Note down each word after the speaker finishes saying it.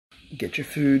get your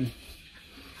food,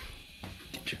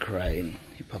 get your crate,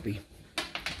 your puppy.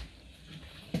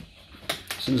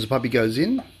 As soon as the puppy goes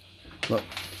in, look,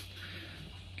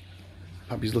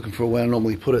 puppy's looking for where I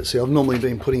normally put it. See, I've normally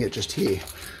been putting it just here.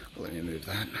 Let me move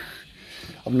that.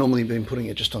 I've normally been putting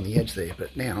it just on the edge there,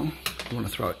 but now I want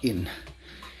to throw it in.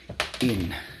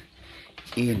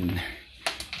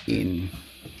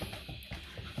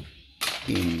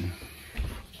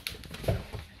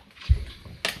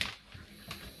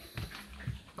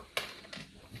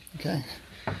 Okay.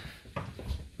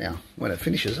 Now, when it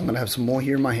finishes, I'm going to have some more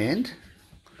here in my hand.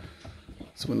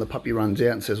 So when the puppy runs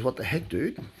out and says, "What the heck,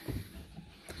 dude?"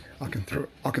 I can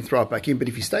throw it back in. But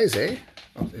if he stays there,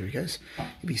 oh, there he goes.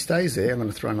 If he stays there, I'm going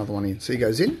to throw another one in. So he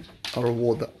goes in. I'll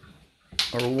reward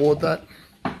that.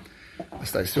 I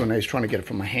stay still now. He's trying to get it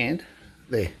from my hand.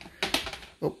 There.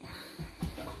 Oh.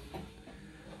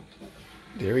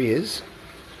 There he is.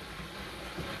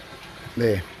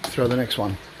 There. Throw the next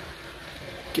one.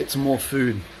 Get some more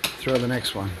food. Throw the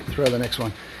next one. Throw the next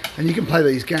one. And you can play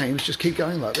these games. Just keep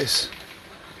going like this.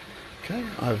 Okay.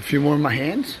 I have a few more in my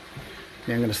hand.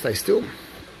 Now I'm going to stay still. I'm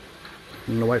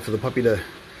going to wait for the puppy to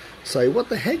say, "What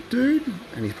the heck, dude?"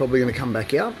 And he's probably going to come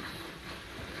back out.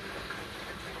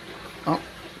 Oh,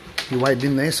 he waited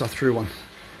in there, so I threw one.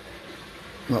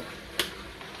 Well,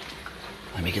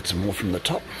 let me get some more from the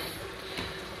top.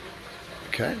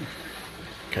 Okay.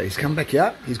 Okay, he's come back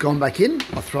out. He's gone back in.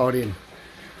 I'll throw it in.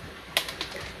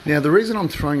 Now, the reason I'm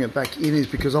throwing it back in is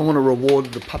because I want to reward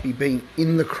the puppy being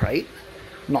in the crate,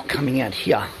 not coming out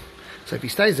here. So if he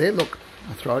stays there, look,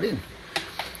 I'll throw it in.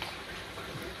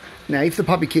 Now, if the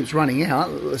puppy keeps running out,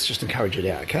 let's just encourage it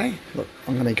out, okay? Look,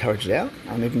 I'm going to encourage it out.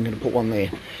 I'm even going to put one there.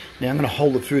 Now, I'm going to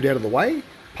hold the food out of the way.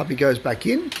 Puppy goes back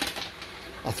in.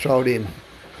 I'll throw it in.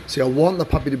 See, I want the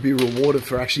puppy to be rewarded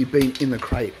for actually being in the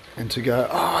crate and to go,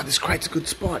 "Oh, this crate's a good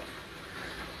spot."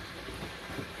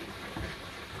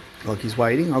 Like he's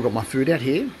waiting. I've got my food out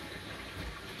here.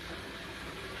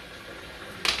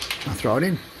 I'll throw it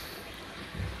in.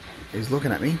 He's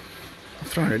looking at me. I've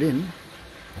thrown it in.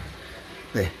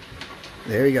 There.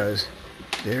 There he goes.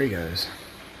 There he goes.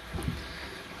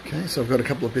 Okay, so I've got a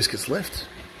couple of biscuits left.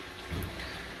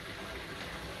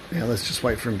 Now let's just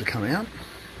wait for him to come out.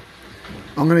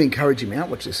 I'm going to encourage him out.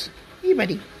 Watch this. Here,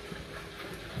 buddy.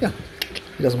 Yeah.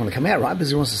 He doesn't want to come out, right? Because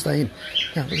he wants to stay in.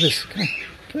 Yeah, look at this. Come here.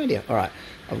 Come here, dear. All right.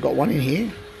 I've got one in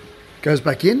here. Goes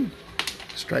back in.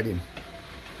 Straight in.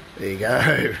 There you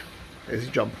go. There's his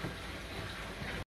job.